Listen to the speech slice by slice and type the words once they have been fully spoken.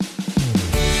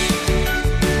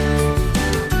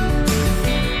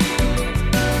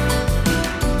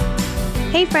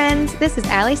Hey friends, this is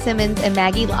Allie Simmons and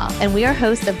Maggie Law, and we are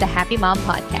hosts of the Happy Mom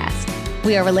Podcast.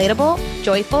 We are relatable,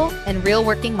 joyful, and real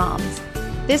working moms.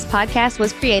 This podcast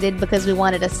was created because we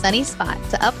wanted a sunny spot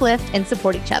to uplift and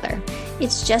support each other.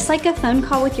 It's just like a phone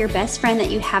call with your best friend that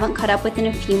you haven't caught up with in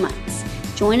a few months.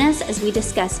 Join us as we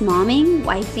discuss momming,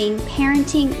 wifing,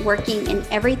 parenting, working, and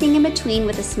everything in between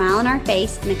with a smile on our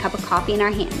face and a cup of coffee in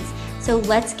our hands. So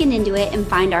let's get into it and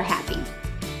find our happy.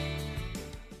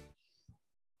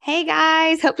 Hey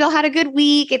guys, hope y'all had a good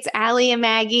week. It's Allie and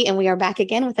Maggie, and we are back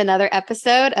again with another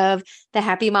episode of the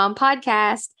Happy Mom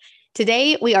Podcast.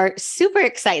 Today, we are super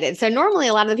excited. So normally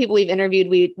a lot of the people we've interviewed,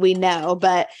 we know,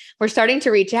 but we're starting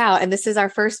to reach out, and this is our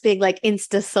first big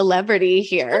Insta celebrity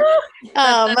here.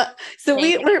 So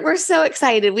we're so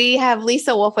excited. We have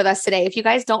Lisa Wolfe with us today. If you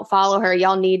guys don't follow her,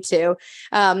 y'all need to.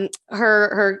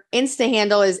 Her Insta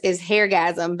handle is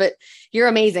Hairgasm, but you're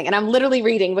amazing. And I'm literally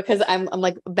reading because I'm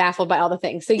baffled by all the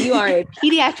things. So you are a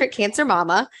pediatric cancer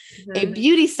mama, a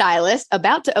beauty stylist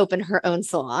about to open her own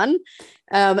salon.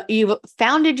 You've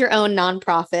founded your own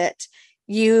nonprofit.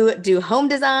 You do home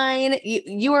design.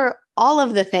 You are all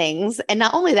of the things. And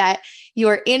not only that, you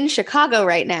are in Chicago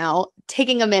right now,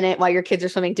 taking a minute while your kids are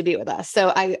swimming to be with us.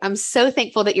 So I'm so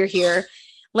thankful that you're here.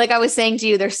 Like I was saying to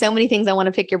you, there's so many things I want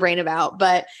to pick your brain about,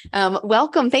 but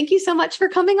welcome. Thank you so much for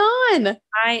coming on.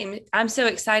 I'm so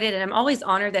excited, and I'm always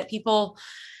honored that people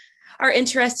are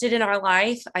interested in our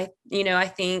life. I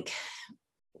think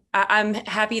I'm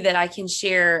happy that I can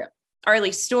share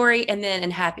Arlie's story and then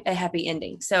a happy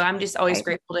ending. So I'm just always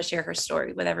grateful to share her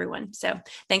story with everyone. So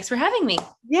thanks for having me.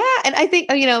 Yeah. And I think,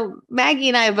 Maggie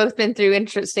and I have both been through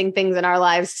interesting things in our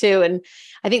lives too. And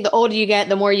I think the older you get,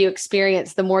 the more you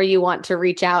experience, the more you want to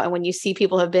reach out. And when you see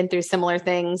people have been through similar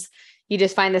things, you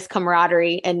just find this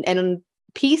camaraderie and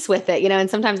peace with it, and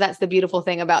sometimes that's the beautiful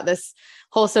thing about this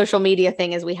whole social media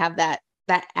thing is we have that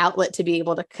outlet to be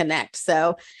able to connect.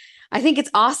 So I think it's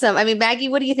awesome. I mean, Maggie,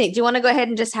 what do you think? Do you want to go ahead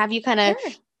and just have you kind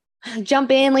of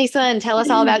jump in, Lisa, and tell us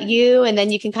all about you? And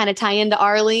then you can kind of tie into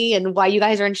Arlie and why you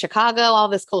guys are in Chicago, all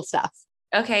this cool stuff.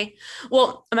 Okay.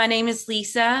 Well, my name is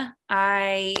Lisa.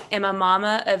 I am a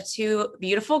mama of two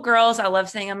beautiful girls. I love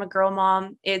saying I'm a girl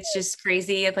mom. It's just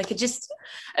crazy. It's just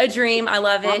a dream. I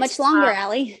love it. Not much longer,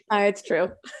 Allie. It's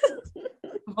true.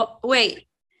 Wait.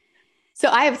 So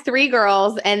I have 3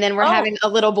 girls, and then we're having a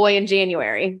little boy in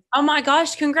January. Oh my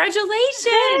gosh. Congratulations.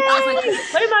 I was like,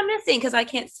 what am I missing? Because I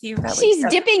can't see your belly. She's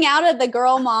dipping out of the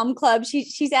girl mom club.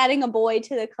 She's adding a boy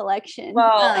to the collection.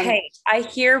 Well, hey, I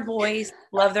hear boys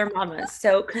love their mamas.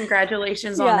 So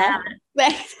congratulations on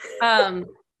that.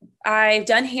 I've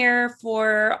done hair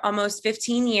for almost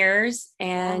 15 years,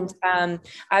 and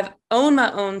I've owned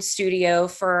my own studio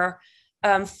for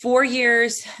 4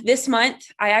 years. This month,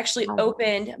 I actually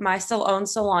opened my own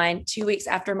salon 2 weeks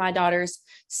after my daughter's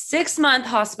 6-month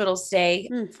hospital stay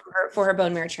for her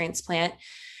bone marrow transplant.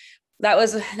 That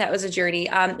was a journey.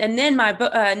 And then my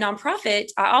nonprofit,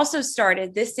 I also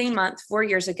started this same month 4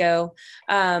 years ago.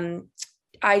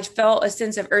 I felt a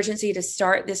sense of urgency to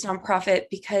start this nonprofit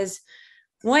because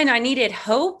one, I needed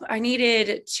hope. I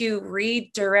needed to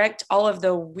redirect all of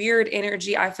the weird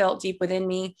energy I felt deep within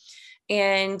me,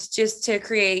 and just to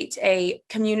create a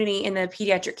community in the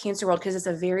pediatric cancer world, because it's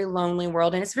a very lonely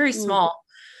world and it's very small.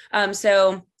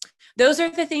 So those are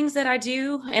the things that I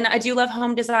do. And I do love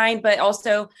home design, but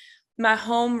also my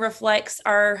home reflects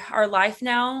our life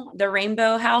now. The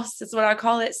rainbow house is what I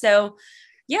call it. So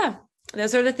yeah,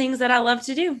 those are the things that I love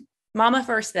to do. Mama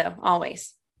first though,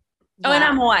 always. Wow. Oh, and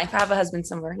I'm a wife. I have a husband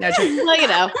somewhere. No,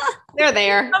 well, they're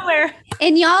there somewhere.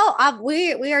 And y'all,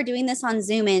 we are doing this on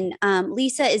Zoom, and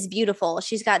Lisa is beautiful.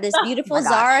 She's got this beautiful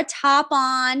Zara top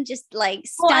on, just stunning.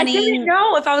 Well, I didn't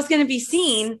know if I was going to be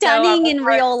seen. Stunning in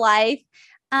real life.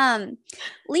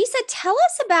 Lisa, tell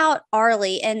us about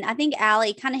Arlie. And I think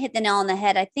Allie kind of hit the nail on the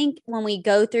head. I think when we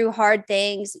go through hard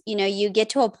things, you get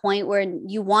to a point where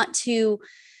you want to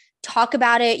talk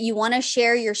about it. You want to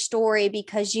share your story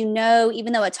because, even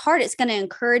though it's hard, it's going to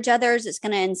encourage others. It's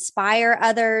going to inspire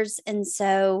others. And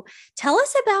so tell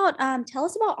us about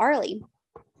Arlie.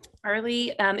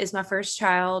 Arlie is my first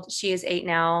child. She is 8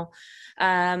 now.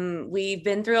 We've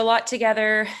been through a lot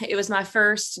together. It was my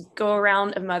first go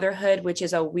around of motherhood, which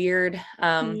is a weird,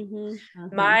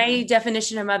 my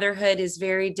definition of motherhood is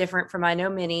very different from I know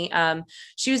many.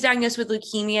 She was diagnosed with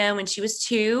leukemia when she was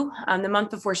 2, the month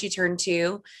before she turned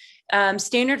 2.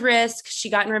 Standard risk. She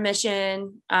got in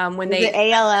remission when Is it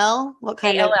ALL? What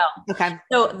kind ALL. of? Okay.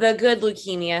 So the good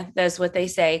leukemia, that's what they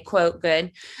say, quote,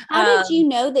 good. How did you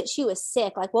know that she was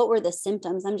sick? What were the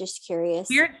symptoms? I'm just curious.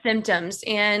 Weird symptoms,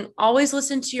 and always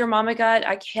listen to your mama gut.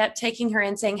 I kept taking her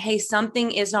and saying, hey,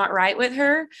 something is not right with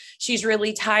her. She's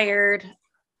really tired.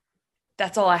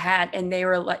 that's all I had. And they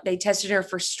were like, they tested her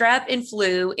for strep and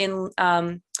flu in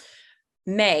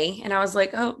May. And I was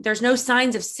like, oh, there's no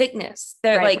signs of sickness.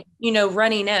 They're like,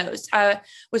 runny nose. I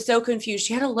was so confused.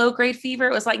 She had a low grade fever.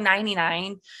 It was like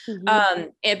 99.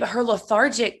 But her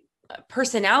lethargic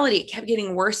personality kept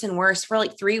getting worse and worse for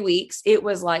like 3 weeks. It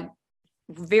was like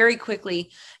very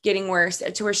quickly getting worse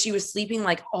to where she was sleeping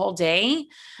like all day.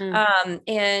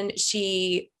 And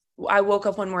I woke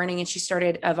up one morning and she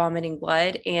started vomiting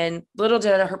blood, and little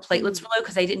did her platelets were low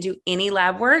because they didn't do any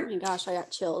lab work. Oh my gosh, I got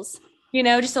chills.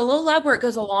 Just a little lab work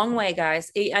goes a long way,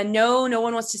 guys. I know no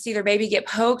one wants to see their baby get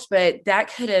poked, but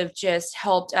that could have just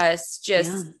helped us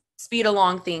speed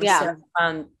along things. Yeah.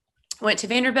 So, went to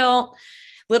Vanderbilt.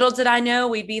 Little did I know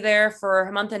we'd be there for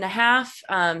a month and a half.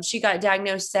 She got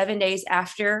diagnosed 7 days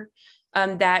after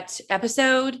that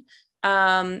episode.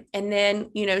 And then,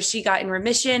 she got in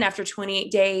remission after 28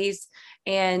 days,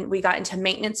 and we got into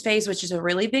maintenance phase, which is a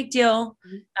really big deal.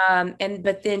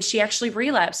 But then she actually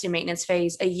relapsed in maintenance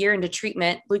phase a year into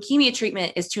treatment. Leukemia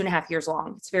treatment is 2.5 years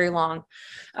long. It's very long.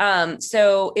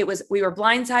 So we were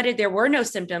blindsided. There were no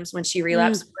symptoms when she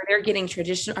relapsed. They're getting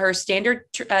her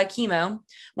standard chemo,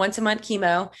 once a month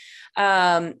chemo.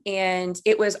 And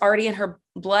it was already in her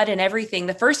blood and everything.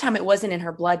 The first time it wasn't in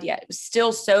her blood yet. It was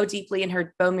still so deeply in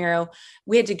her bone marrow.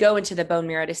 We had to go into the bone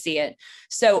marrow to see it.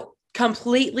 So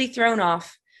completely thrown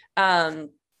off. And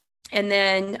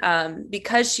then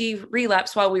because she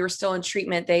relapsed while we were still in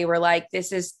treatment, they were like,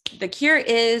 the cure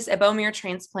is a bone marrow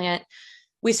transplant.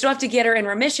 We still have to get her in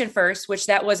remission first, which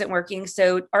that wasn't working.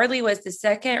 So Arlie was the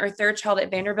second or third child at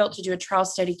Vanderbilt to do a trial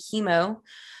study chemo,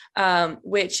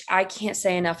 which I can't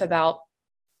say enough about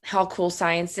how cool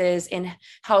science is and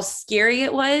how scary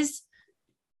it was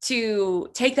to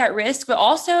take that risk. But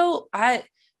also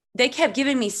they kept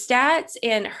giving me stats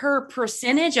and her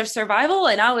percentage of survival.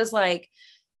 And I was like,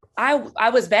 I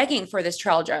was begging for this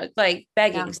trial drug, like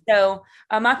begging. Yeah.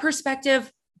 So my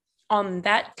perspective on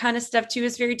that kind of stuff too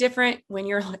is very different when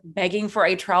you're like begging for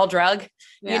a trial drug,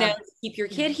 to keep your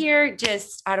kid here.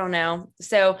 Just, I don't know.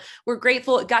 So we're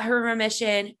grateful it got her in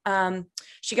remission.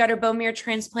 She got her bone marrow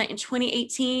transplant in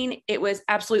 2018. It was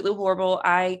absolutely horrible.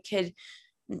 That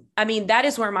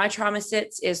is where my trauma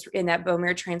sits, is in that bone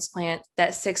marrow transplant,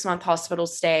 that 6-month hospital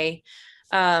stay.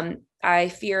 I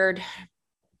feared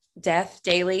death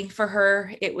daily for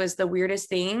her. It was the weirdest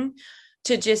thing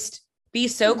to just be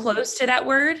so close to that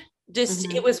word.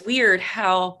 It was weird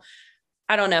how,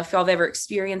 I don't know if y'all have ever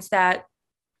experienced that.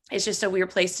 It's just a weird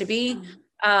place to be.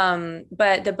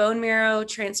 But the bone marrow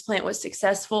transplant was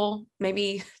successful,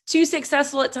 maybe too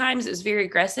successful at times. It was very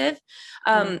aggressive.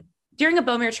 During a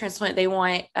bone marrow transplant, they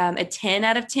want a 10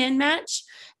 out of 10 match,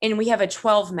 and we have a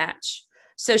 12 match.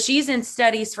 So she's in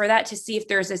studies for that to see if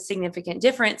there's a significant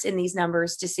difference in these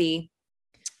numbers to see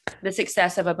the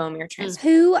success of a bone marrow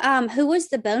transplant. Who was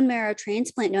the bone marrow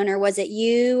transplant donor? Was it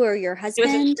you or your husband?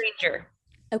 It was a stranger.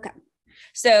 Okay.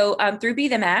 So through Be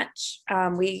the Match,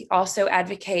 we also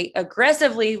advocate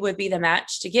aggressively with Be the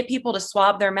Match to get people to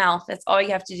swab their mouth. That's all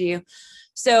you have to do.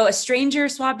 So a stranger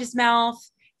swabbed his mouth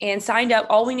and signed up.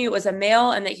 All we knew was a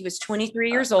male and that he was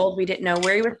 23 years old. We didn't know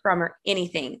where he was from or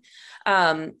anything.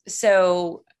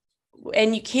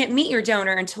 And you can't meet your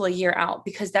donor until a year out,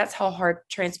 because that's how hard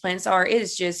transplants are. It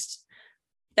is just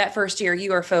that first year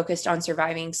you are focused on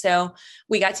surviving. So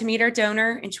we got to meet our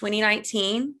donor in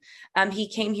 2019. He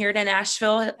came here to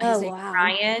Nashville. His name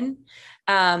Ryan.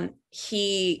 I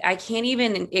can't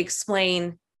even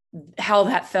explain how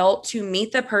that felt to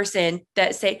meet the person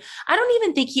that I don't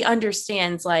even think he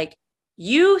understands, like,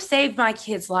 you saved my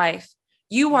kid's life.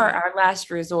 You are our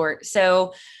last resort.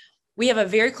 So we have a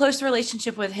very close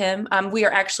relationship with him. We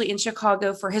are actually in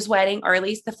Chicago for his wedding, or at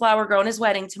least the flower girl in his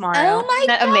wedding tomorrow. Oh my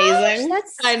gosh, amazing.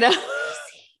 I know.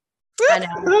 I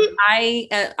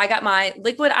know. I got my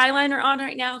liquid eyeliner on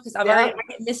right now because I'm already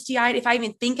misty eyed. If I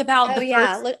even think about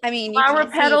Look, flower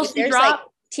petals she dropped, like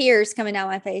tears coming down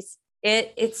my face.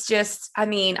 It's just,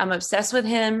 I'm obsessed with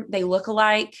him. They look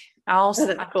alike. I'll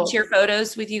share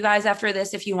photos with you guys after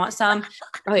this if you want some.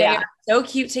 They are so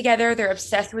cute together. They're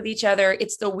obsessed with each other.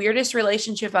 It's the weirdest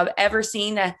relationship I've ever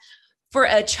seen. For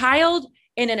a child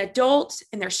and an adult,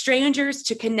 and they're strangers,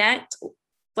 to connect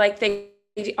like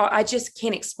I just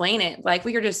can't explain it. Like,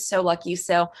 we are just so lucky.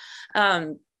 So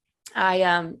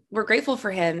we're grateful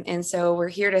for him. And so we're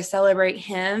here to celebrate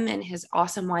him and his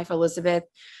awesome wife, Elizabeth.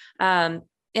 And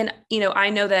I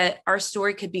know that our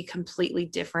story could be completely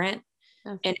different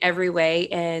in every way.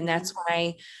 And that's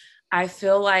why I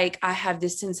feel like I have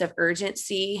this sense of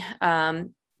urgency,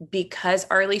 because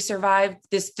Arlie survived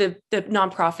this. The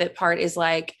nonprofit part is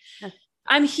like,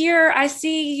 I'm here. I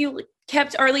see you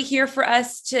kept Arlie here for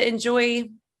us to enjoy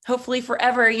hopefully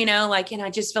forever, like, and I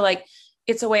just feel like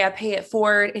it's a way I pay it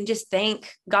forward and just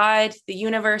thank God, the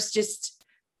universe, just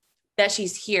that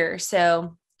she's here.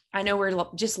 So I know we're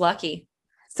just lucky.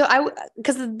 So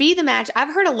because Be the Match,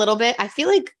 I've heard a little bit. I feel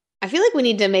like we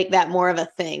need to make that more of a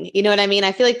thing. You know what I mean?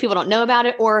 I feel like people don't know about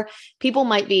it, or people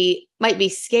might be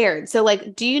scared. So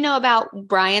like, do you know about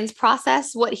Brian's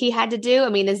process, what he had to do? I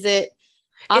mean, is it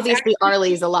obviously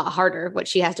Arlie's a lot harder, what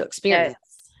she has to experience?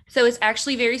 Yes. So it's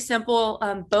actually very simple.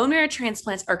 Bone marrow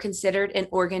transplants are considered an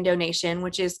organ donation,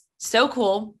 which is so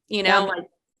cool,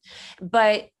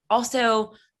 but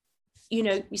also,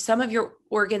 some of your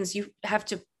organs, you have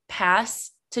to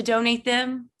pass to donate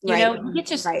them. You get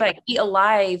to like be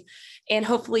alive and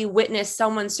hopefully witness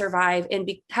someone survive and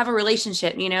have a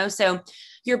relationship, so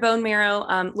your bone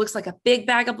marrow looks like a big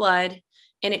bag of blood,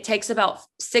 and it takes about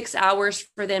 6 hours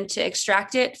for them to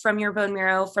extract it from your bone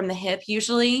marrow from the hip.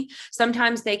 Usually,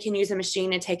 sometimes they can use a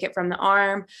machine and take it from the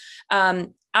arm.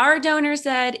 Our donor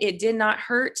said it did not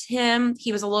hurt him.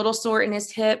 He was a little sore in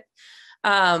his hip,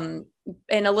 and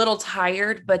a little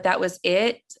tired, but that was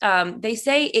it. They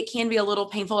say it can be a little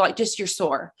painful, like just you're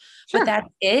sore, but that's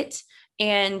it.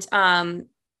 And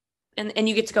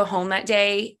you get to go home that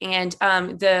day. And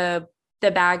the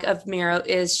bag of marrow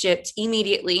is shipped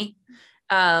immediately,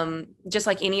 just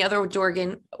like any other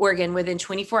organ within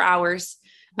 24 hours.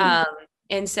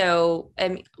 And so,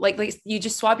 like you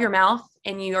just swab your mouth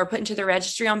and you are put into the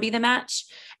registry on Be the Match.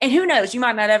 And who knows, you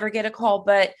might not ever get a call,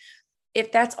 but if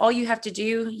that's all you have to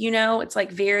do, it's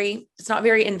like it's not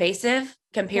very invasive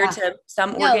compared to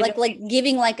some organ. Like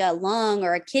giving like a lung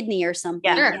or a kidney or something.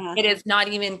 Yeah. It is not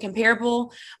even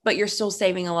comparable, but you're still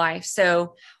saving a life.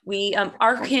 So we,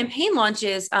 our campaign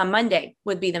launches Monday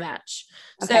with Be the Match.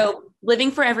 Okay. So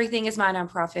Living for Everything is my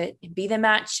nonprofit, and Be the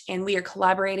Match, and we are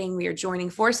collaborating, we are joining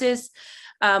forces.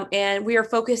 And we are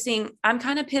focusing, I'm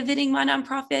kind of pivoting my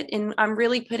nonprofit, and I'm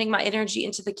really putting my energy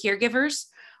into the caregivers,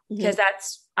 because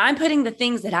I'm putting the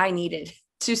things that I needed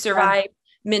to survive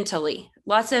mentally.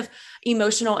 Lots of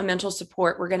emotional and mental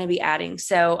support we're going to be adding.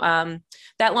 So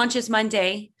that launches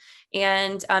Monday,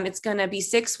 and it's going to be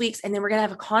 6 weeks. And then we're going to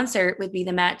have a concert with Be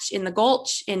the Match in the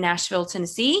Gulch in Nashville,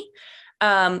 Tennessee.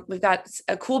 We've got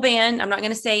a cool band. I'm not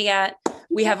going to say yet.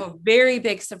 We have a very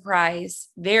big surprise,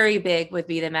 very big with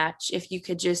Be the Match. If you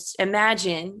could just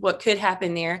imagine what could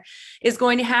happen there is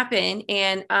going to happen.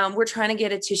 And we're trying to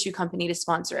get a tissue company to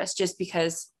sponsor us, just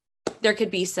because there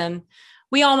could be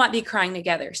we all might be crying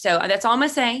together. So that's all I'm going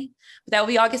to say. But that will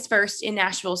be August 1st in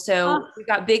Nashville. So we've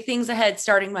got big things ahead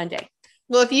starting Monday.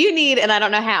 Well, if you need, and I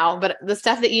don't know how, but the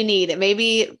stuff that you need,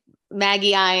 maybe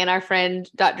Maggie, I, and our friend,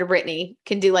 Dr. Brittany,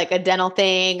 can do like a dental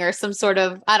thing or some sort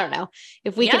of, I don't know,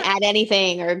 if we can add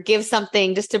anything or give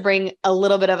something just to bring a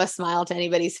little bit of a smile to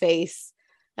anybody's face.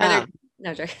 Or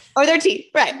their teeth.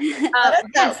 Right.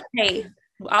 Hey,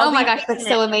 oh my gosh, that's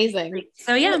so amazing.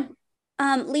 So yeah.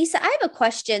 Lisa, I have a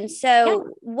question.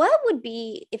 So what would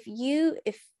be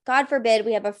if God forbid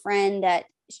we have a friend that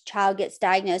child gets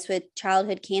diagnosed with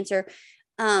childhood cancer,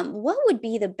 what would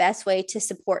be the best way to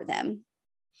support them?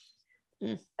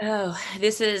 Oh,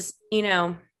 this is,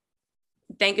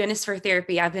 thank goodness for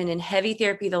therapy. I've been in heavy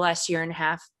therapy the last year and a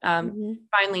half,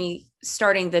 finally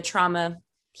starting the trauma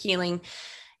healing.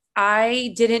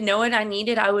 I didn't know what I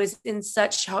needed. I was in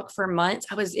such shock for months.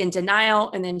 I was in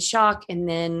denial and then shock and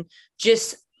then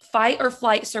just fight or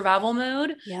flight survival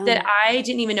mode that I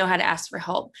didn't even know how to ask for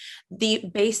help. The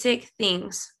basic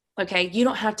things, okay, you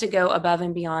don't have to go above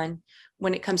and beyond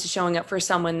when it comes to showing up for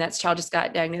someone that's child just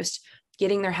got diagnosed.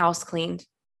 Getting their house cleaned,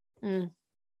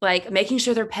 like making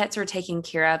sure their pets are taken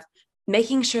care of,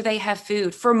 making sure they have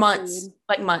food for months,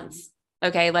 like months.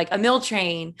 Okay. Like a meal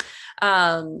train,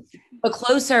 a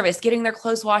clothes service, getting their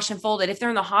clothes washed and folded. If they're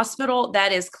in the hospital,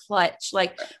 that is clutch.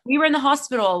 Like we were in the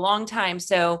hospital a long time.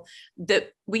 So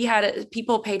we had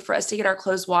people paid for us to get our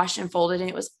clothes washed and folded,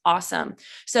 and it was awesome.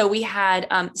 So we had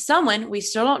someone we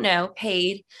still don't know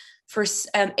paid for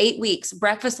 8 weeks,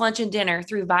 breakfast, lunch, and dinner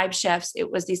through Vibe Chefs. It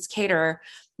was this caterer.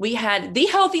 We had the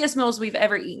healthiest meals we've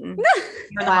ever eaten.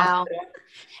 Wow.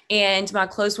 And my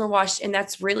clothes were washed, and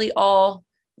that's really all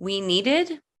we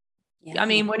needed. Yeah. I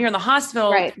mean, when you're in the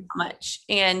hospital, not much.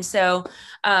 And so,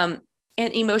 and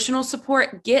emotional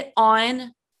support, get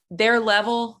on their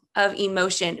level of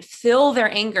emotion, feel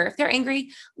their anger. If they're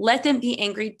angry, let them be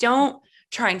angry. Don't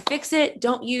try and fix it.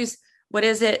 Don't use,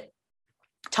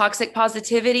 toxic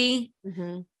positivity.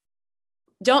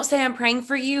 Don't say I'm praying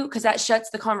for you, because that shuts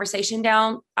the conversation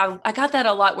down. I got that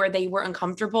a lot where they were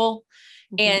uncomfortable.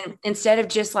 And instead of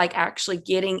just like actually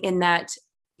getting in that,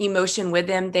 emotion with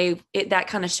them, that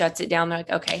kind of shuts it down. They're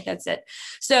like, okay, that's it.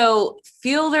 So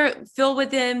feel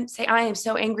with them, say, I am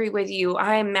so angry with you.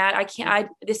 I am mad.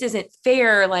 This isn't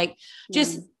fair. Like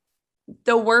just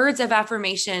the words of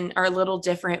affirmation are a little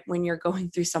different when you're going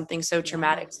through something so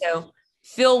traumatic. So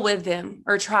feel with them,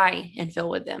 or try and feel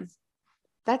with them.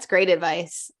 That's great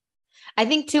advice. I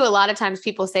think too, a lot of times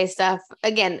people say stuff,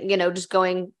 again, just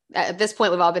going at this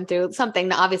point, we've all been through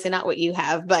something, obviously not what you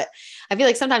have, but I feel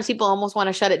like sometimes people almost want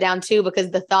to shut it down too,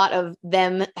 because the thought of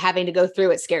them having to go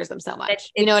through it scares them so much.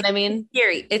 You know what I mean? It's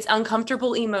scary. It's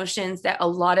uncomfortable emotions that a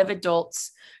lot of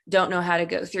adults don't know how to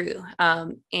go through.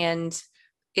 And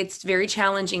it's very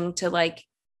challenging to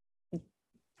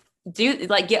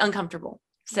get uncomfortable.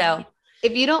 So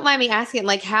if you don't mind me asking,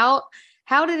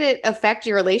 how did it affect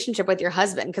your relationship with your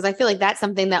husband? Because I feel like that's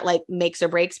something that makes or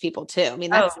breaks people too. I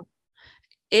mean,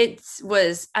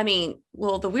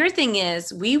 the weird thing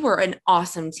is we were an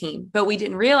awesome team, but we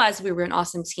didn't realize we were an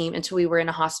awesome team until we were in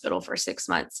a hospital for 6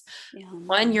 months. Yeah.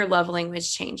 One, your love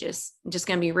language changes. I'm just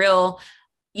going to be real.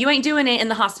 You ain't doing it in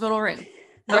the hospital room.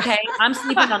 Okay. I'm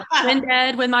sleeping on a twin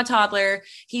bed with my toddler.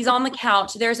 He's on the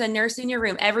couch. There's a nurse in your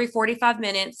room every 45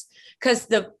 minutes because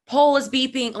the pole is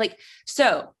beeping.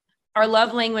 So our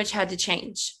love language had to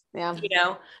change. Yeah.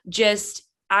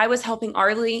 I was helping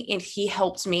Arlie and he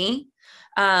helped me.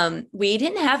 We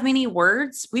didn't have many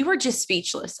words. We were just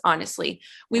speechless. Honestly,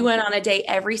 we went on a date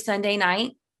every Sunday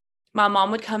night. My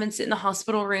mom would come and sit in the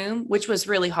hospital room, which was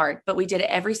really hard, but we did it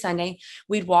every Sunday.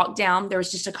 We'd walk down. There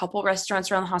was just a couple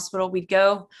restaurants around the hospital. We'd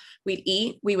go, we'd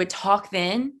eat, we would talk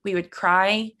then, we would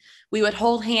cry, we would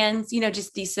hold hands,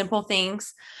 just these simple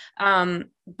things.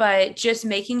 But just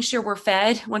making sure we're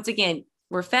fed. Once again,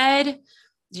 we're fed.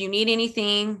 Do you need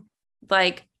anything?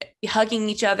 Hugging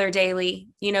each other daily,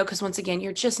 because once again,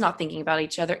 you're just not thinking about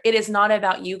each other. It is not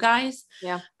about you guys.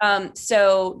 Yeah.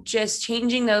 So just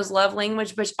changing those love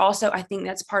language, but also I think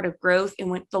that's part of growth. And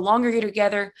when the longer you're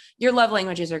together, your love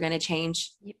languages are going to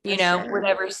change, with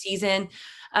every season.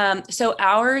 So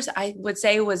ours, I would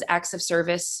say, was acts of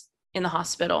service in the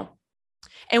hospital.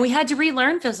 And we had to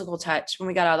relearn physical touch when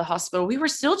we got out of the hospital. We were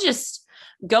still just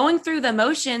going through the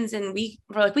motions, and we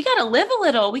were like, we got to live a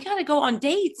little, we got to go on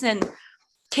dates and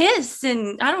kiss,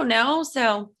 and I don't know.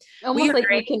 So almost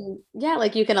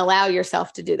you can allow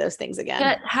yourself to do those things again.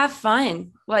 Yeah, have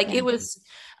fun. It was,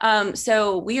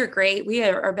 so we are great. We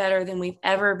are better than we've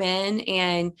ever been.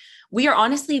 And we are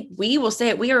we will say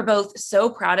it, we are both so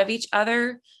proud of each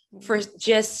other for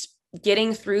just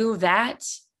getting through that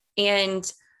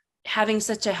and having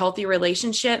such a healthy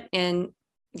relationship. And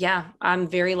yeah, I'm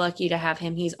very lucky to have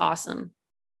him. He's awesome.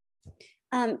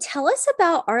 Tell us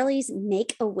about Arlie's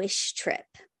Make-A-Wish trip.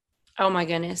 Oh my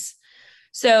goodness.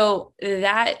 So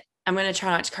that, I'm going to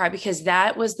try not to cry, because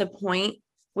that was the point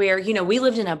where, we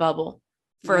lived in a bubble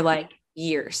for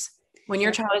years. When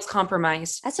your child is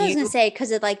compromised. That's what I was going to say.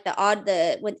 Cause of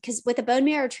because with a bone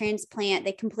marrow transplant,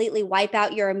 they completely wipe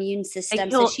out your immune system. They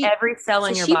kill every cell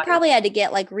in your body. She probably had to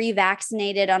get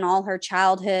revaccinated on all her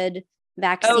childhood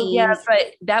vaccines. Oh yeah,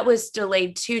 but that was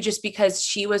delayed too, just because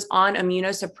she was on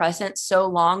immunosuppressants so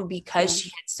long, because she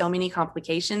had so many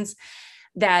complications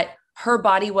that her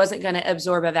body wasn't going to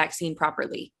absorb a vaccine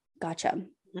properly. Gotcha.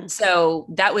 So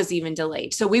that was even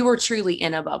delayed. So we were truly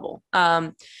in a bubble.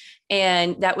 And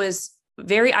that was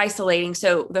very isolating.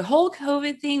 So the whole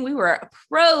COVID thing, we were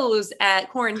pros at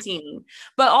quarantining,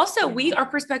 but also our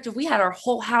perspective, we had our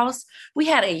whole house. We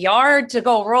had a yard to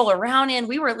go roll around in.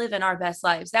 We were living our best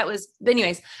lives.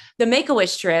 Anyways, the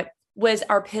Make-A-Wish trip was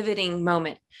our pivoting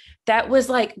moment. That was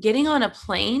getting on a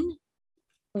plane.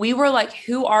 We were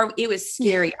it was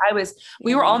scary.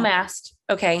 We were all masked.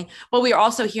 Okay. Well, we were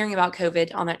also hearing about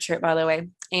COVID on that trip, by the way.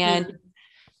 And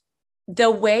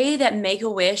the way that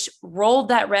Make-A-Wish rolled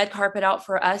that red carpet out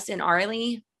for us in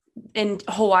Arlie in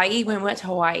Hawaii, when we went to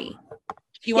Hawaii,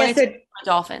 she wanted to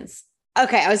dolphins.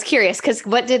 Okay. I was curious, because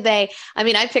what did I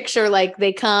picture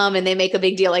they come and they make a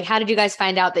big deal. How did you guys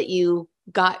find out that you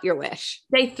got your wish?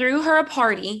 They threw her a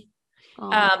party.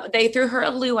 They threw her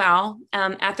a luau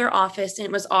at their office, and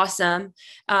it was awesome.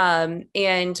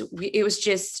 It was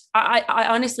just, I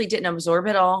honestly didn't absorb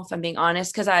it all, if I'm being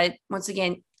honest, because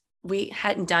we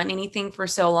hadn't done anything for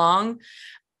so long.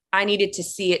 I needed to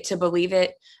see it to believe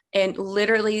it. And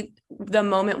literally the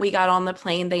moment we got on the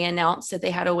plane, they announced that they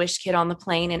had a wish kit on the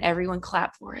plane, and everyone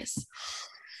clapped for us.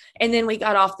 And then we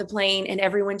got off the plane and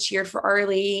everyone cheered for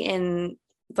Arlie and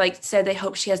said they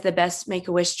hope she has the best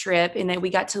Make-A-Wish trip, and then we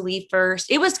got to leave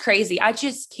first. It was crazy. I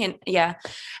just can't. Yeah.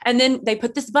 And then they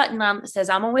put this button on that says,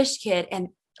 I'm a wish kid. And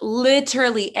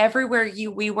literally everywhere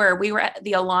we were at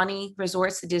the Alani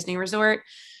resorts, the Disney resort,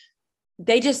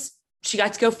 they just she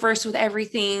got to go first with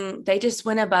everything. They just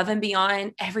went above and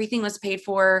beyond. Everything was paid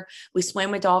for. We swam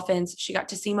with dolphins. She got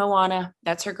to see Moana.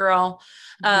 That's her girl.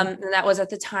 And that was at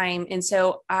the time. And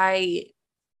so I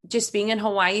just being in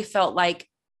Hawaii felt like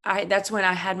that's when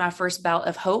I had my first bout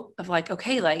of hope of like,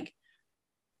 okay, like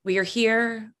we are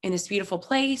here in this beautiful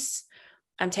place.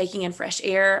 I'm taking in fresh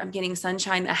air. I'm getting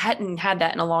sunshine. I hadn't had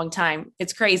that in a long time.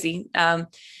 It's crazy.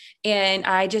 And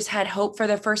I just had hope for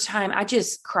the first time. I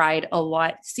just cried a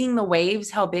lot, seeing the waves,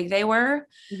 how big they were.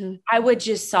 I would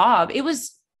just sob. It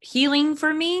was healing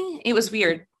for me. It was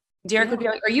weird. Derek would be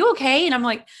like, are you okay? And I'm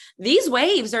like, these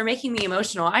waves are making me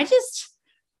emotional.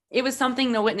 It was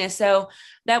something to witness. So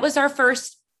that was our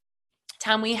first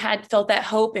time we had felt that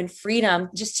hope and freedom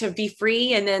just to be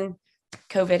free. And then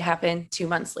COVID happened 2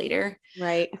 months later.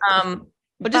 Right.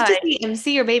 But just to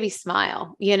see your baby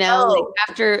smile, like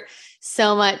after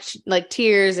so much like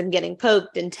tears and getting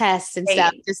poked and tests and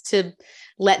stuff, just to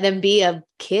let them be a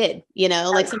kid,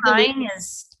 like crying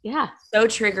is so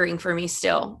triggering for me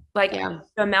still. Like the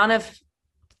amount of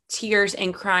tears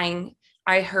and crying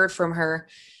I heard from her,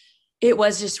 it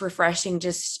was just refreshing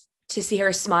just to see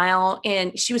her smile.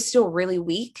 And she was still really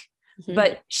weak,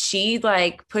 but she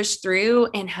like pushed through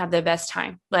and had the best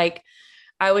time. Like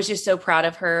I was just so proud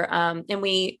of her. And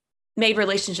we made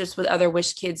relationships with other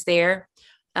Wish kids there.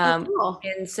 Cool.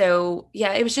 And so,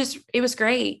 it was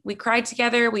great. We cried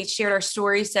together. We shared our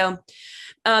story. So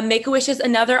Make-A-Wish is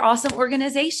another awesome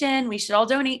organization we should all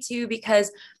donate to,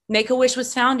 because Make-A-Wish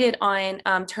was founded on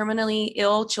terminally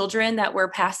ill children that were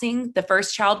passing. The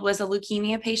first child was a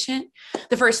leukemia patient.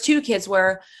 The first 2 kids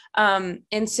were.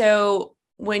 And so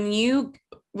when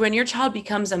your child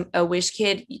becomes a Wish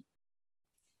kid,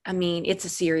 I mean, it's a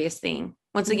serious thing.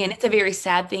 Once again, it's a very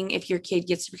sad thing if your kid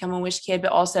gets to become a Wish kid,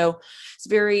 but also it's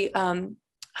very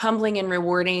humbling and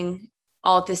rewarding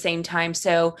all at the same time.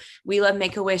 So we love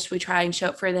Make-A-Wish. We try and show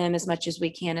up for them as much as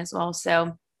we can as well.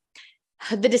 So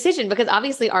the decision, because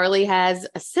obviously Arlie has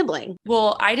a sibling.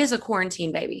 Well, Ida's a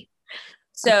quarantine baby.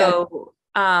 So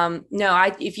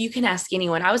no, if you can ask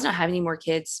anyone, I was not having any more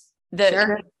kids.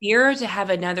 The fear to have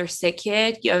another sick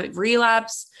kid,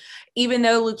 relapse, even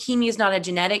though leukemia is not a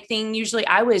genetic thing, usually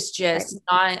I was just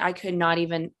I could not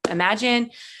even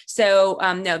imagine. So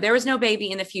no, there was no baby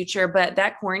in the future, but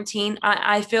that quarantine,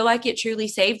 I feel like it truly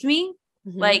saved me.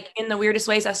 Like in the weirdest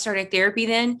ways. I started therapy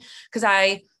then because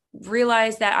I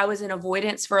realized that I was in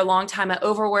avoidance for a long time. I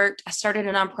overworked. I started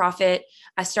a nonprofit.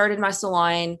 I started my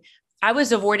salon. I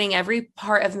was avoiding every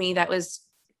part of me that was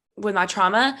with my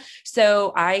trauma.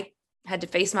 So I had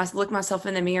to look myself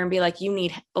in the mirror and be like, you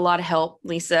need a lot of help,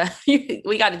 Lisa.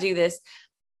 We got to do this.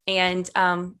 And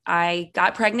I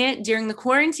got pregnant during the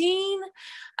quarantine.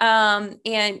 And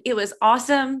it was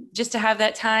awesome just to have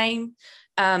that time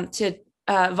to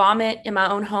vomit in my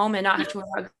own home and not have to worry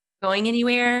about going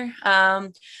anywhere.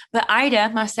 But Ida,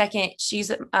 my second, she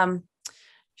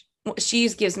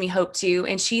gives me hope too.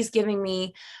 And she's giving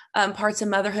me parts of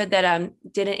motherhood that I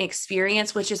didn't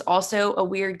experience, which is also a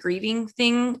weird grieving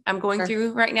thing I'm going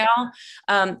through right now.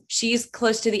 She's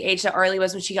close to the age that Arlie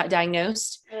was when she got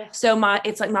diagnosed. So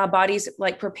it's like my body's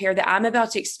like prepared that I'm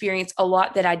about to experience a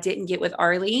lot that I didn't get with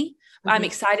Arlie. I'm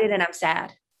excited and I'm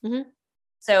sad.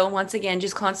 So once again,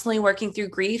 just constantly working through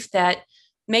grief that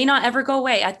may not ever go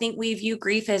away. I think we view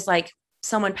grief as like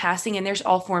someone passing, and there's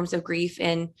all forms of grief,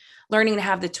 and learning to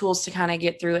have the tools to kind of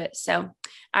get through it. So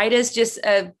Ida's just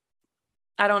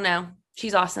I don't know.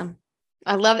 She's awesome.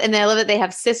 I love that they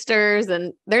have sisters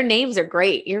and their names are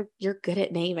great. You're good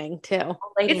at naming too.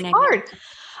 It's hard.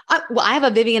 Well, I have a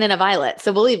Vivian and a Violet.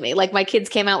 So believe me, like my kids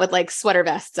came out with like sweater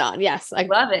vests on. Yes. I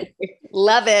love it.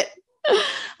 Love it.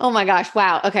 Oh my gosh.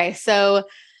 Wow. Okay. So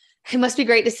it must be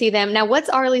great to see them. Now, what's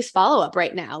Arlie's follow-up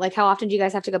right now? Like how often do you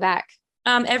guys have to go back?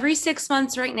 Every 6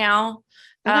 months right now.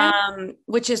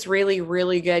 Which is really,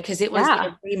 really good because it was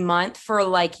every month for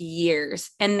like years.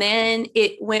 And then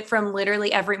it went from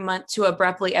literally every month to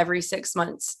abruptly every 6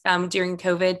 months during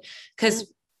COVID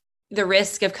because the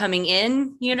risk of coming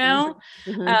in,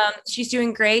 she's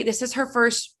doing great. This is her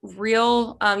first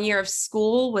real year of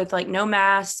school with like no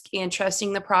mask and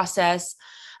trusting the process.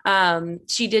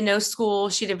 She did no school.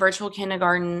 She did virtual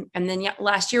kindergarten. And then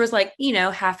last year was like,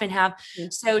 half and half.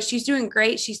 So she's doing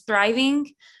great. She's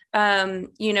thriving.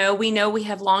 We know we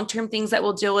have long-term things that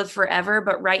we'll deal with forever,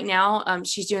 but right now,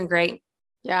 she's doing great.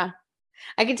 Yeah.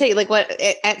 I can tell you like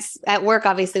at work,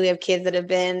 obviously we have kids that have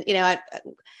been,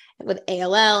 with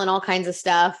ALL and all kinds of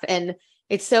stuff. And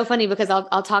it's so funny because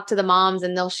I'll talk to the moms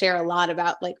and they'll share a lot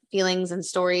about like feelings and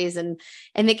stories and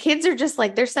the kids are just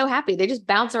like, they're so happy. They just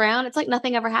bounce around. It's like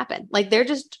nothing ever happened. Like they're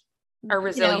just are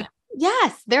resilient.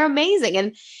 Yes, they're amazing.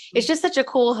 And it's just such a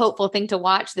cool, hopeful thing to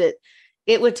watch that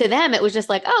it would, to them, it was just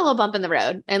like, oh, a little bump in the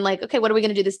road. And like, okay, what are we going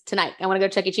to do this tonight? I want to go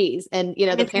to Chuck E. Cheese. And, you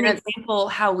know, the It's an parents, example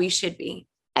how we should be.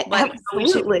 Like how we should be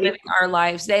absolutely. living our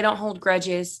lives. They don't hold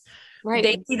grudges. They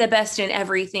Right. see the best in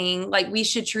everything. Like we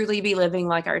should truly be living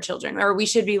like our children, or we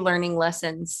should be learning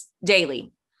lessons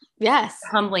daily. Yes.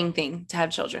 Humbling thing to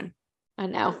have children. I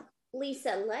know.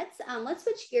 Lisa, let's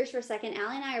switch gears for a second.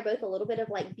 Allie and I are both a little bit of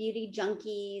like beauty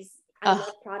junkies. I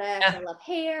love products. I love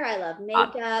hair. I love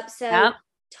makeup. So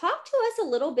talk to us a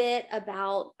little bit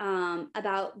about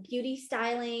beauty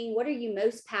styling. What are you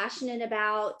most passionate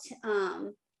about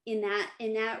in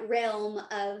that realm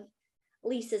of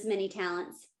Lisa's many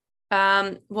talents?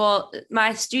 Well,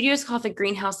 my studio is called the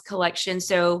Greenhouse Collection.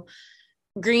 So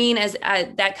green as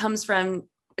that comes from,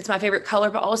 it's my favorite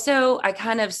color, but also I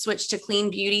kind of switched to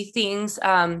clean beauty things.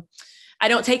 I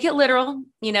don't take it literal,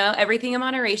 you know, everything in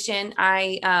moderation.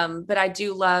 But I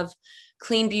do love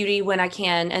clean beauty when I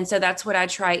can. And so that's what I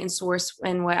try and source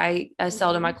and what I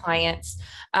sell to my clients.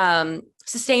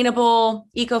 Sustainable,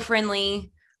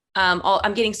 eco-friendly.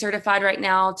 I'm getting certified right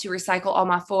now to recycle all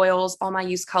my foils, all my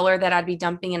used color that I'd be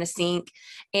dumping in a sink,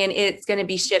 and it's going to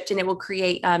be shipped and it will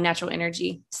create natural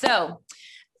energy. So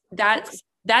that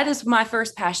is my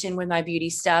first passion with my beauty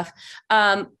stuff.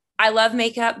 I love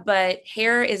makeup, but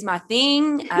hair is my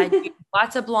thing. I do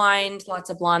lots of blonde.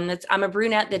 I'm a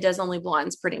brunette that does only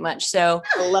blondes pretty much. So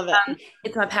I love it.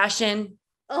 It's my passion.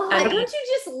 Oh, don't you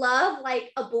just love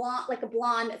like a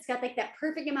blonde that's got like that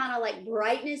perfect amount of like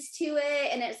brightness to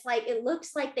it, and it's like it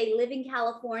looks like they live in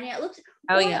California. It looks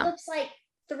it looks like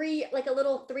a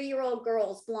little 3-year-old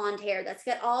girl's blonde hair that's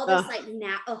got all this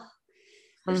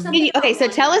Okay, so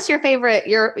tell us your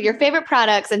favorite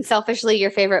products, and selfishly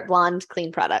your favorite blonde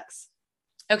clean products.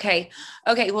 Okay.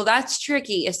 Well, that's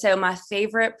tricky. So my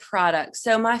favorite product.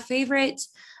 So my favorite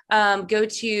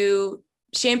go-to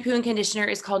shampoo and conditioner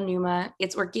is called Numa.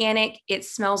 It's organic. It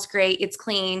smells great. It's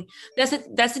clean. That's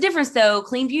the difference though.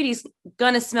 Clean beauty is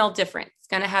going to smell different. It's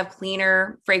going to have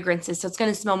cleaner fragrances. So it's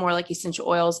going to smell more like essential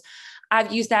oils.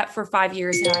 I've used that for 5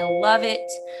 years and I love it.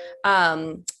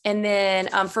 And then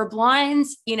for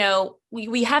blinds, you know,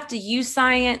 we have to use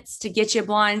science to get you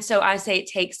blind. So I say it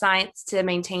takes science to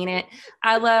maintain it.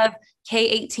 I love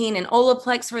K18 and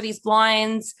Olaplex for these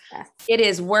blinds. It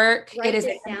is work. Write it is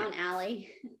this down, Allie.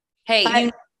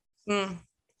 Hey,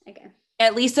 okay.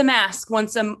 At least a mask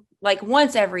once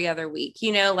every other week,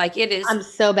 you know, like it is. I'm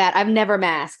so bad. I've never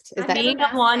masked. Being a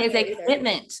blonde is a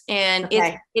commitment, and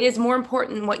it is more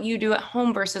important what you do at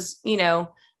home versus, you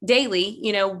know, daily,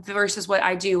 you know, versus what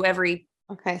I do every.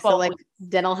 Okay. So like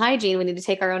dental hygiene, we need to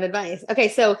take our own advice. Okay.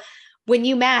 So when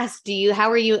you mask,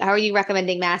 how are you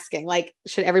recommending masking? Like,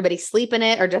 should everybody sleep in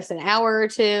it or just an hour or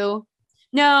two?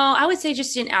 No, I would say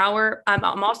just an hour. I'm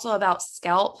also about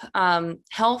scalp.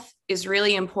 Health is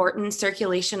really important.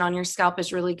 Circulation on your scalp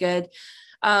is really good.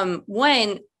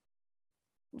 One,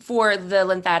 for the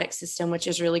lymphatic system, which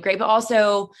is really great, but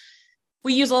also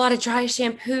we use a lot of dry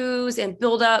shampoos and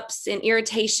buildups and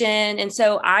irritation. And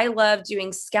so I love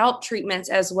doing scalp treatments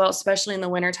as well, especially in the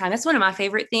wintertime. That's one of my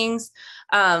favorite things.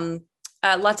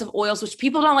 Lots of oils, which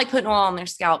people don't like putting oil on their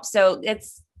scalp. So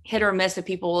it's hit or miss if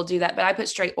people will do that, but I put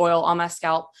straight oil on my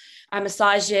scalp. I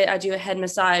massage it. I do a head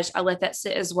massage. I let that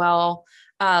sit as well.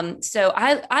 So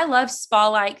I love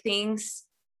spa-like things,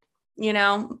 you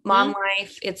know, mom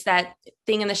life. It's that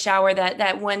thing in the shower, that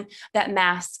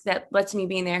mask that lets me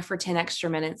be in there for 10 extra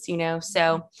minutes, you know?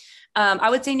 So,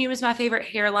 I would say Numa is my favorite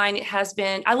hairline. It has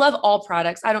been. I love all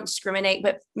products. I don't discriminate,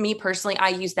 but me personally, I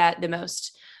use that the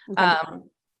most. Okay.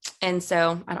 And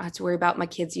so I don't have to worry about my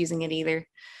kids using it either.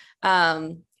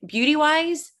 Beauty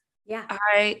wise,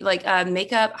 I like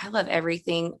makeup. I love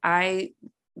everything. I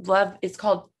love, it's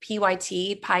called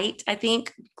PYT, Pite, I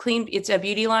think. Clean. It's a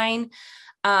beauty line.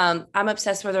 I'm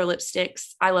obsessed with their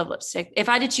lipsticks. I love lipstick. If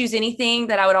I had to choose anything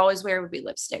that I would always wear, it would be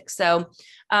lipstick. So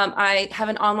I have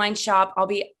an online shop.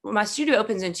 My studio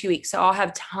opens in 2 weeks. So I'll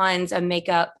have tons of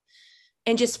makeup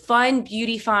and just fun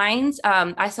beauty finds.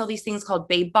 I sell these things called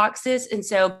babe boxes. And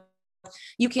so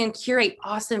you can curate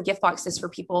awesome gift boxes for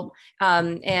people.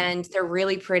 And they're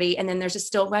really pretty. And then there's a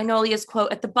Still Magnolia's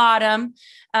quote at the bottom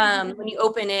when you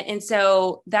open it. And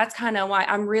so that's kind of why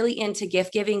I'm really into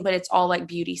gift giving, but it's all like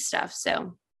beauty stuff.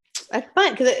 So that's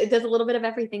fun because it does a little bit of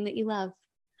everything that you love.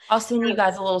 I'll send you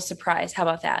guys a little surprise. How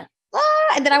about that?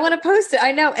 And then I want to post it.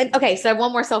 I know. And okay, so I have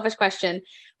one more selfish question.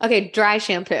 Okay, dry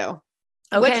shampoo. Okay.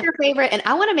 What's your favorite? And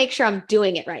I want to make sure I'm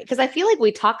doing it right because I feel like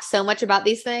we talk so much about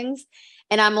these things.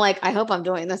 And I'm like, I hope I'm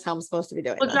doing this how I'm supposed to be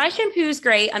doing this. Dry shampoo is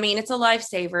great. I mean, it's a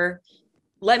lifesaver.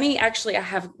 I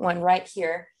have one right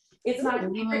here. It's my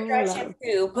favorite dry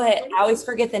shampoo, but I always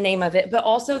forget the name of it. But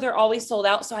also, they're always sold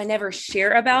out, so I never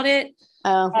share about it.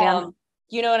 Oh, yeah.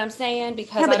 You know what I'm saying?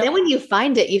 Because but then when you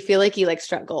find it, you feel like you like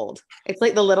struck gold. It's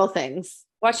like the little things.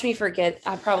 Watch me forget.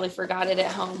 I probably forgot it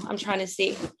at home. I'm trying to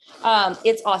see.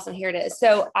 It's awesome. Here it is.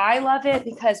 So I love it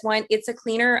because one, it's a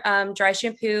cleaner dry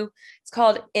shampoo. It's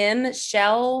called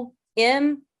CHEL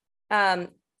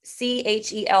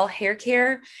Hair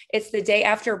Care. It's the day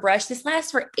after brush. This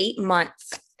lasts for 8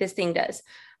 months. This thing does.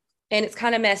 And it's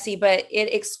kind of messy, but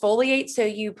it exfoliates. So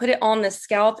you put it on the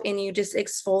scalp and you just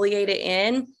exfoliate it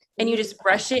in and you just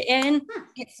brush it in.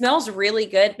 It smells really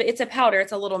good, but it's a powder.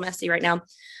 It's a little messy right now.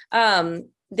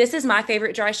 This is my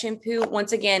favorite dry shampoo.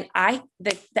 Once again,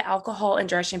 the alcohol in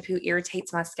dry shampoo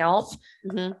irritates my scalp.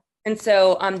 Mm-hmm. And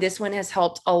so this one has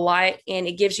helped a lot and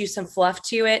it gives you some fluff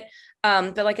to it.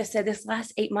 But like I said, this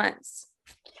lasts 8 months.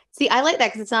 See, I like that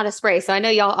because it's not a spray. So I know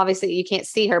y'all, obviously you can't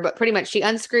see her, but pretty much she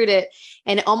unscrewed it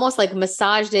and it almost like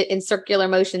massaged it in circular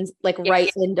motions, like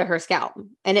right into her scalp.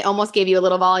 And it almost gave you a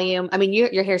little volume. I mean,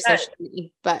 your hair's so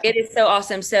shiny, but it is so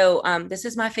awesome. So this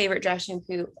is my favorite dry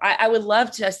shampoo. I would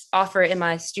love to offer it in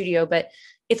my studio, but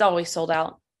it's always sold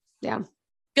out. Yeah.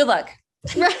 Good luck.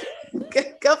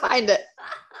 Go find it.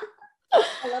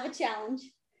 I love a challenge.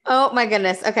 Oh my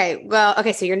goodness. Okay. Well,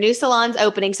 okay. So your new salon's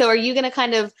opening. So are you going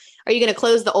to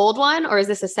close the old one or is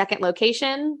this a second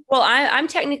location? Well, I'm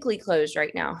technically closed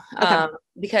right now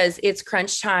because it's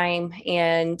crunch time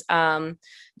and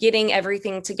getting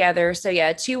everything together. So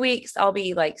yeah, 2 weeks I'll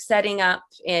be like setting up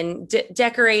and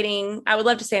decorating. I would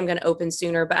love to say I'm going to open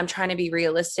sooner, but I'm trying to be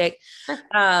realistic.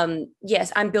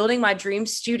 Yes, I'm building my dream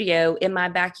studio in my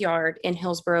backyard in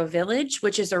Hillsborough Village,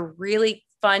 which is a really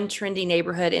fun, trendy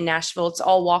neighborhood in Nashville. It's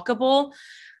all walkable.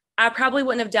 I probably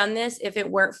wouldn't have done this if it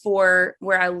weren't for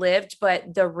where I lived,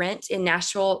 but the rent in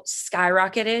Nashville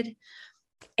skyrocketed.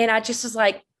 And I just was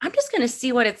like, I'm just going to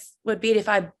see what it would be if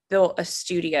I built a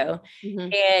studio. Mm-hmm.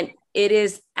 And it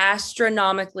is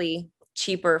astronomically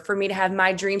cheaper for me to have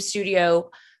my dream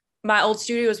studio. My old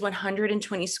studio is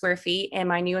 120 square feet and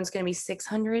my new one's going to be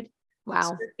 600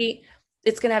 square feet.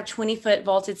 It's going to have 20-foot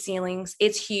vaulted ceilings.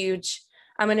 It's huge.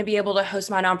 I'm going to be able to host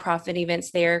my nonprofit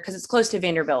events there because it's close to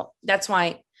Vanderbilt. That's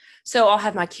why. So I'll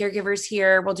have my caregivers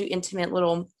here. We'll do intimate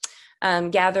little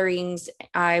gatherings.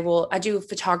 I do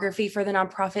photography for the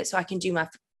nonprofit so I can do my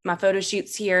photo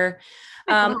shoots here.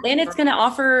 And it's going to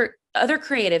offer other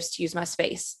creatives to use my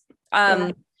space.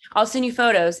 I'll send you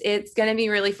photos. It's going to be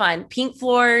really fun. Pink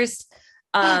floors,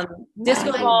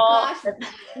 disco ball. Gosh.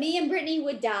 Me and Brittany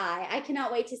would die. I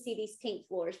cannot wait to see these pink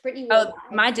floors. Brittany will die.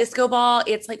 My disco ball,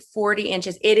 it's like 40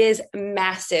 inches. It is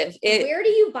massive. Where do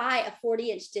you buy a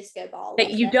 40-inch disco ball?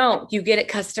 You get it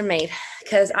custom made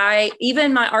because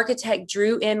even my architect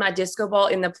drew in my disco ball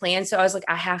in the plan. So I was like,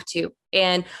 I have to.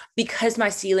 And because my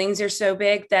ceilings are so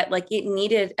big that like it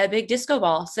needed a big disco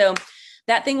ball. So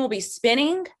that thing will be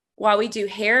spinning while we do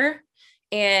hair.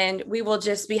 And we will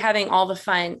just be having all the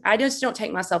fun. I just don't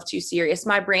take myself too serious.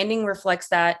 My branding reflects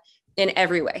that in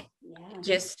every way. Yeah.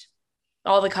 Just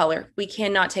all the color. We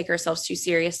cannot take ourselves too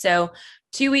serious. So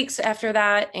 2 weeks after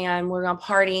that, and we're going to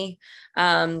party.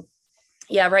 Right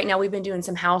now we've been doing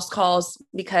some house calls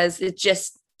because it's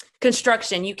just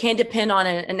construction. You can't depend on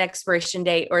an expiration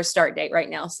date or a start date right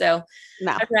now. So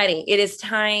I'm ready. It is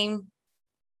time.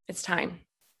 It's time.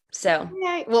 So,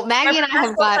 well, Maggie and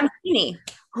I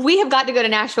we have got to go to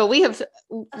Nashville. We have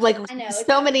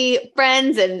so many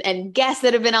friends and guests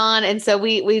that have been on. And so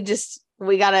we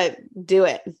got to do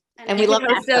it. And we love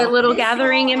a little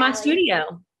gathering in my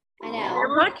studio. I know.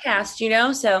 Our podcast,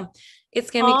 so it's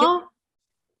going to be good.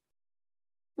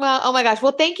 Well, oh my gosh.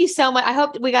 Well, thank you so much. I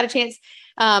hope we got a chance.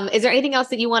 Is there anything else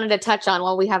that you wanted to touch on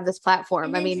while we have this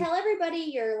platform? Tell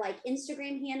everybody your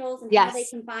Instagram handles and how they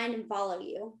can find and follow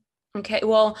you. Okay.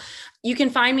 Well, you can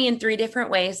find me in 3 different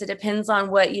ways. It depends on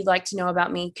what you'd like to know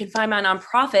about me. You can find my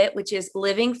nonprofit, which is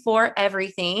Living for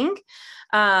Everything.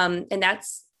 And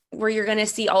that's where you're going to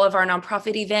see all of our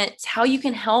nonprofit events, how you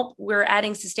can help. We're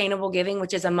adding sustainable giving,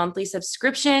 which is a monthly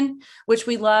subscription, which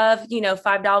we love,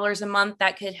 $5 a month.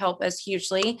 That could help us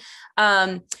hugely.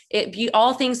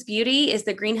 All Things Beauty is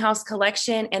the greenhouse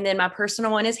collection. And then my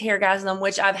personal one is Hairgasm,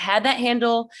 which I've had that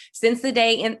handle since the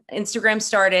day Instagram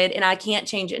started and I can't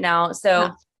change it now.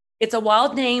 So It's a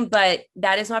wild name, but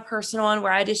that is my personal one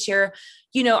where I just share,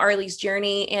 Arlie's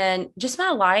journey and just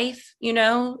my life,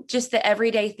 just the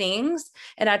everyday things.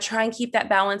 And I try and keep that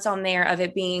balance on there of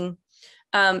it being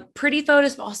pretty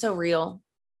photos, but also real.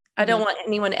 I don't want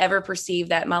anyone to ever perceive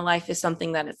that my life is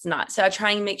something that it's not. So I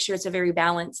try and make sure it's a very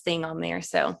balanced thing on there.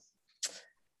 So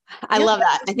I love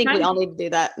that. I think we all need to do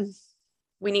that.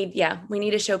 We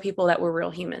need to show people that we're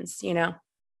real humans,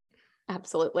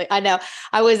 Absolutely. I know.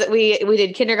 We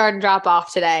did kindergarten drop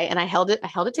off today and I held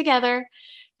it together.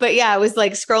 But yeah, I was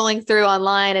like scrolling through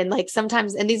online and like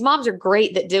sometimes, and these moms are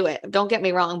great that do it. Don't get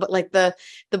me wrong, but like the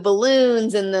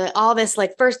balloons and all this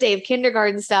like first day of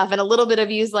kindergarten stuff, and a little bit of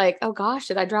you's like, oh gosh,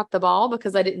 did I drop the ball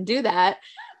because I didn't do that?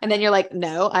 And then you're like,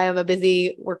 no, I am a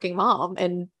busy working mom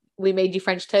and we made you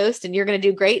French toast and you're going to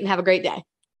do great and have a great day.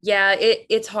 Yeah,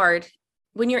 it's hard.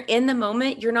 When you're in the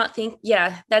moment, you're not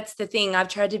that's the thing. I've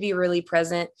tried to be really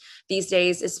present these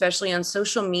days, especially on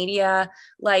social media.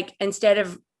 Like instead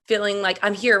of feeling like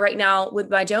I'm here right now with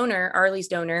my donor, Arlie's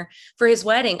donor for his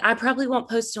wedding, I probably won't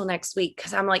post till next week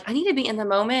because I'm like, I need to be in the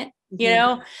moment,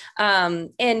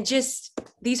 and just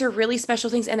these are really special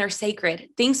things and they're sacred.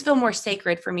 Things feel more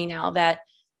sacred for me now that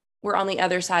we're on the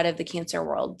other side of the cancer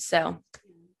world. So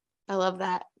I love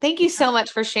that. Thank you so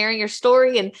much for sharing your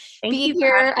story and being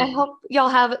here. I hope y'all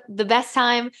have the best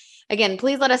time. Again,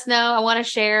 please let us know. I want to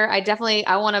share.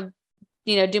 I want to,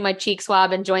 do my cheek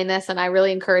swab and join this. And I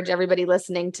really encourage everybody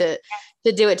listening to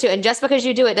do it too. And just because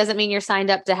you do it doesn't mean you're signed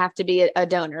up to have to be a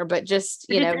donor, but just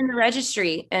in the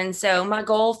registry. And so my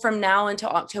goal from now until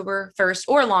October 1st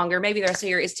or longer, maybe the rest of the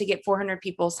year, is to get 400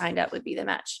 people signed up would be the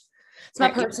match. It's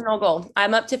my personal goal.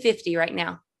 I'm up to 50 right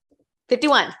now.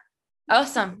 51.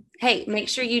 Awesome. Hey, make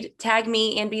sure you tag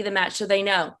me and be the match so they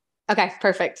know. Okay,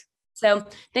 perfect. So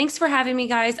thanks for having me,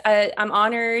 guys. I'm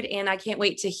honored and I can't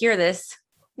wait to hear this.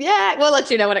 Yeah, we'll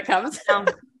let you know when it comes.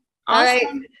 Awesome. All right.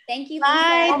 Thank you, Lisa.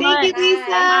 Bye. Thank you, Lisa.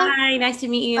 Bye. Nice to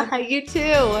meet you. You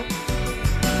too.